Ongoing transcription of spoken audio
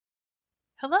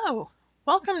Hello!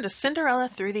 Welcome to Cinderella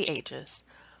Through the Ages.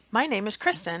 My name is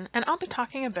Kristen, and I'll be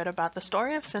talking a bit about the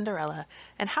story of Cinderella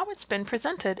and how it's been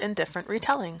presented in different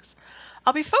retellings.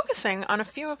 I'll be focusing on a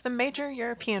few of the major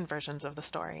European versions of the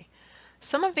story.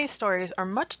 Some of these stories are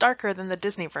much darker than the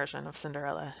Disney version of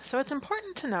Cinderella, so it's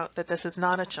important to note that this is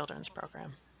not a children's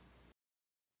program.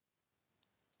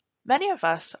 Many of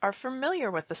us are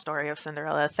familiar with the story of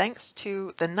Cinderella thanks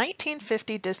to the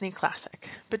 1950 Disney classic,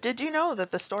 but did you know that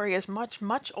the story is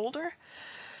much older?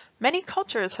 Many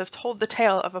cultures have told the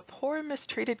tale of a poor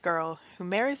mistreated girl who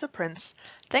marries a prince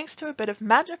thanks to a bit of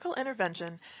magical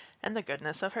intervention and the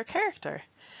goodness of her character.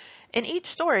 In each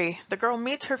story, the girl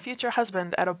meets her future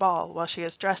husband at a ball while she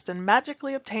is dressed in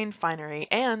magically obtained finery,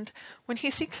 and, when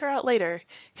he seeks her out later,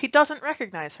 he doesn't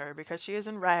recognize her because she is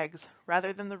in rags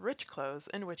rather than the rich clothes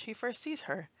in which he first sees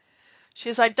her. She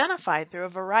is identified through a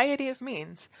variety of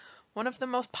means, one of the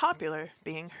most popular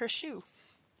being her shoe.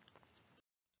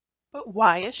 But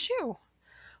why a shoe?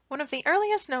 One of the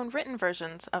earliest known written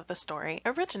versions of the story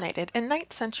originated in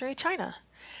 9th century China.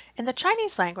 In the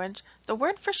Chinese language, the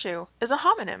word for shoe is a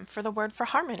homonym for the word for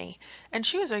harmony, and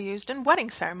shoes are used in wedding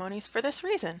ceremonies for this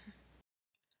reason.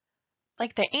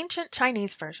 Like the ancient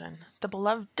Chinese version, the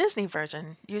beloved Disney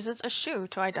version uses a shoe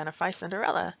to identify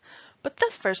Cinderella, but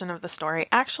this version of the story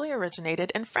actually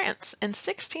originated in France in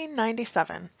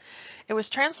 1697. It was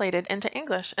translated into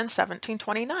English in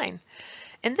 1729.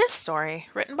 In this story,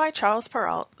 written by Charles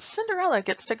Perrault, Cinderella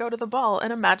gets to go to the ball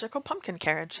in a magical pumpkin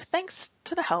carriage thanks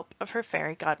to the help of her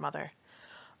fairy godmother.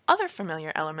 Other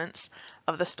familiar elements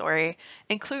of the story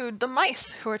include the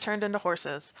mice who are turned into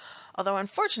horses, although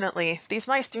unfortunately these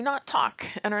mice do not talk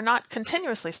and are not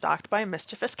continuously stalked by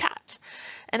mischievous cats.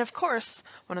 And of course,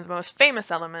 one of the most famous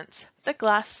elements, the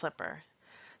glass slipper.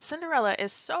 Cinderella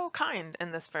is so kind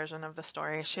in this version of the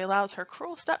story, she allows her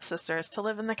cruel stepsisters to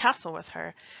live in the castle with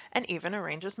her, and even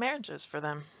arranges marriages for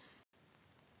them.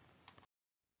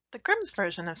 The Grimm's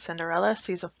version of Cinderella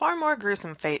sees a far more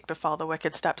gruesome fate befall the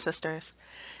wicked stepsisters.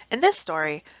 In this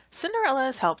story, Cinderella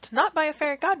is helped not by a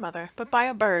fairy godmother, but by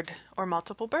a bird, or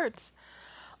multiple birds.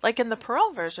 Like in the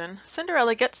Perrault version,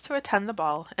 Cinderella gets to attend the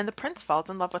ball, and the prince falls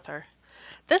in love with her.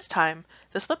 This time,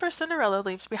 the slipper Cinderella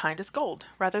leaves behind is gold,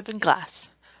 rather than glass,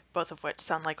 both of which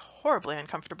sound like horribly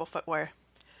uncomfortable footwear.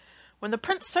 When the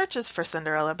prince searches for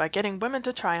Cinderella by getting women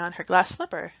to try on her glass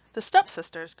slipper, the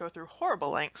stepsisters go through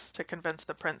horrible lengths to convince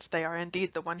the prince they are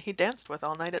indeed the one he danced with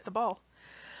all night at the ball.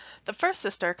 The first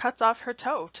sister cuts off her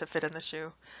toe to fit in the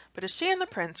shoe, but as she and the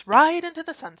prince ride into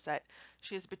the sunset,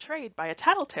 she is betrayed by a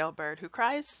tattletale bird who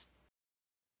cries,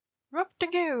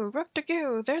 "Rook-de-goo,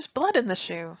 rook-de-goo, there's blood in the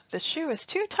shoe. The shoe is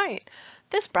too tight.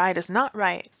 This bride is not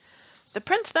right." The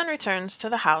prince then returns to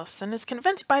the house and is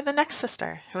convinced by the next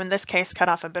sister, who in this case cut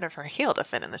off a bit of her heel to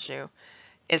fit in the shoe,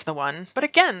 is the one, but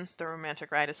again the romantic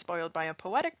ride is spoiled by a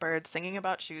poetic bird singing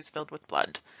about shoes filled with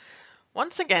blood.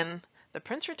 Once again, the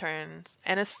prince returns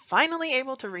and is finally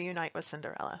able to reunite with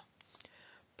Cinderella.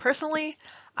 Personally,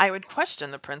 I would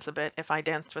question the prince a bit if I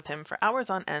danced with him for hours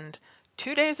on end,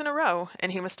 2 days in a row,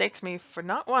 and he mistakes me for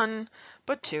not one,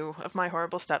 but two of my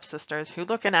horrible stepsisters who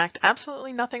look and act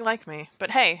absolutely nothing like me.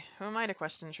 But hey, who am I to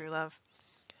question true love?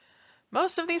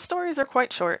 Most of these stories are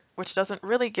quite short, which doesn't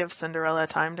really give Cinderella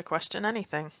time to question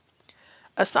anything.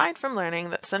 Aside from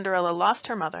learning that Cinderella lost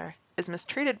her mother, is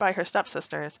mistreated by her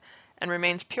stepsisters, and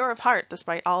remains pure of heart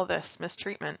despite all this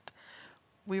mistreatment,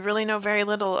 we really know very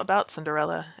little about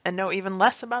Cinderella, and know even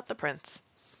less about the prince.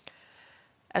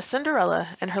 As Cinderella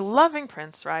and her loving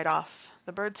prince ride off,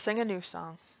 the birds sing a new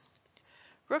song.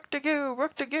 "Rook-de-goo,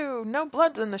 rook-de-goo, no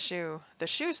blood's in the shoe. The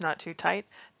shoe's not too tight.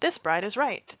 This bride is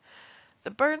right."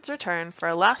 The birds return for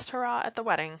a last hurrah at the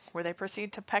wedding, where they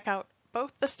proceed to peck out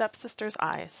both the stepsisters'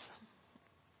 eyes.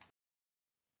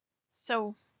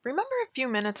 So, remember a few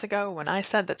minutes ago when I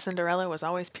said that Cinderella was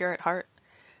always pure at heart?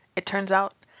 It turns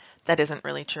out that isn't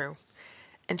really true.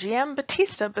 In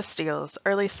Giambattista Bastile's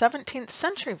early 17th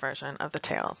century version of the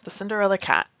tale, The Cinderella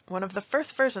Cat, one of the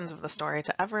first versions of the story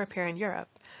to ever appear in Europe,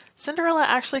 Cinderella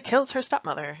actually kills her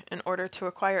stepmother in order to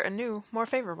acquire a new, more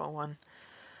favorable one.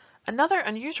 Another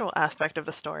unusual aspect of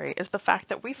the story is the fact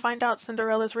that we find out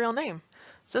Cinderella's real name,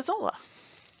 Zezolla.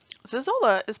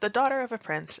 Zezolla is the daughter of a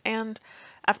prince and,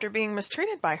 after being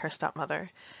mistreated by her stepmother,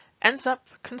 ends up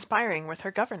conspiring with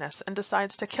her governess and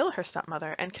decides to kill her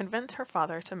stepmother and convince her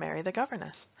father to marry the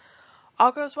governess.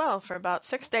 All goes well for about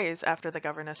 6 days after the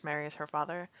governess marries her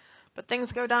father, but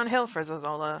things go downhill for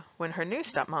Zezolla when her new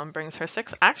stepmom brings her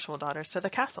 6 actual daughters to the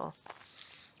castle.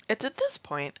 It's at this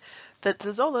point that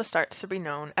Zezolla starts to be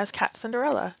known as Cat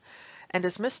Cinderella, and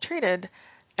is mistreated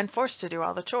and forced to do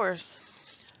all the chores.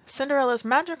 Cinderella's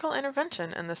magical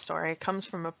intervention in this story comes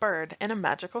from a bird in a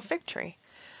magical fig tree.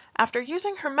 After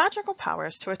using her magical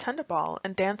powers to attend a ball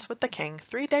and dance with the king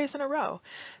 3 days in a row,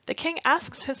 the king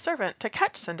asks his servant to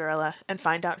catch Cinderella and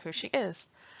find out who she is.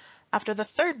 After the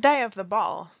 3rd day of the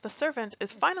ball, the servant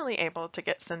is finally able to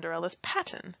get Cinderella's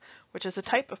paten, which is a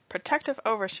type of protective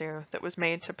overshoe that was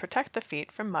made to protect the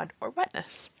feet from mud or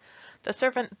wetness. The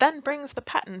servant then brings the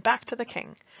paten back to the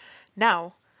king.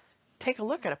 Now, take a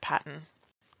look at a paten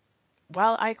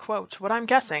while I quote what I'm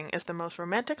guessing is the most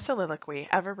romantic soliloquy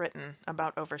ever written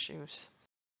about overshoes.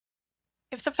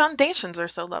 If the foundations are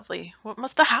so lovely, what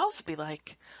must the house be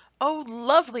like? Oh,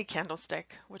 lovely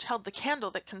candlestick, which held the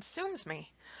candle that consumes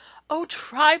me! Oh,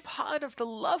 tripod of the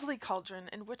lovely cauldron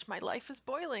in which my life is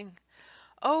boiling!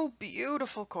 Oh,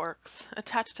 beautiful corks,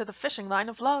 attached to the fishing line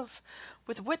of love,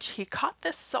 with which he caught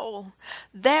this soul!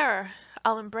 There,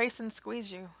 I'll embrace and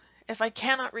squeeze you. If I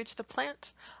cannot reach the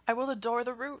plant, I will adore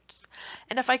the roots.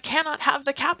 And if I cannot have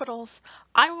the capitals,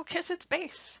 I will kiss its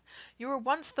base. You were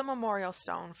once the memorial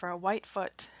stone for a white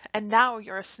foot, and now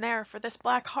you're a snare for this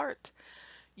black heart.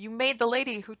 You made the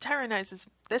lady who tyrannizes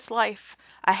this life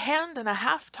a hand and a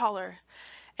half taller,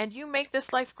 and you make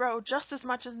this life grow just as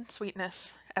much in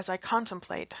sweetness as I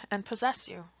contemplate and possess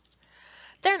you.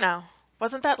 There now,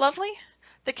 wasn't that lovely?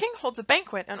 The king holds a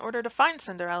banquet in order to find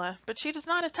Cinderella, but she does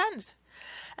not attend.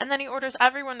 And then he orders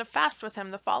everyone to fast with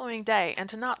him the following day and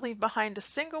to not leave behind a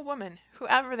single woman,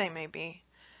 whoever they may be.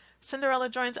 Cinderella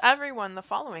joins everyone the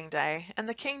following day, and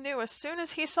the king knew as soon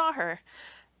as he saw her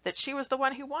that she was the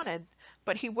one he wanted,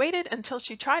 but he waited until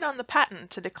she tried on the paten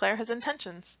to declare his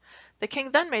intentions. The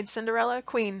king then made Cinderella a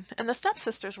queen, and the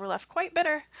stepsisters were left quite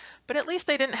bitter, but at least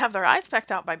they didn't have their eyes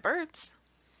pecked out by birds.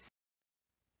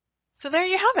 So there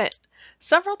you have it,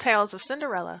 several tales of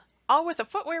Cinderella, all with a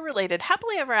footwear related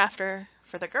happily ever after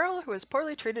for the girl who was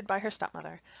poorly treated by her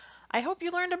stepmother. I hope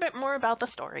you learned a bit more about the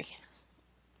story.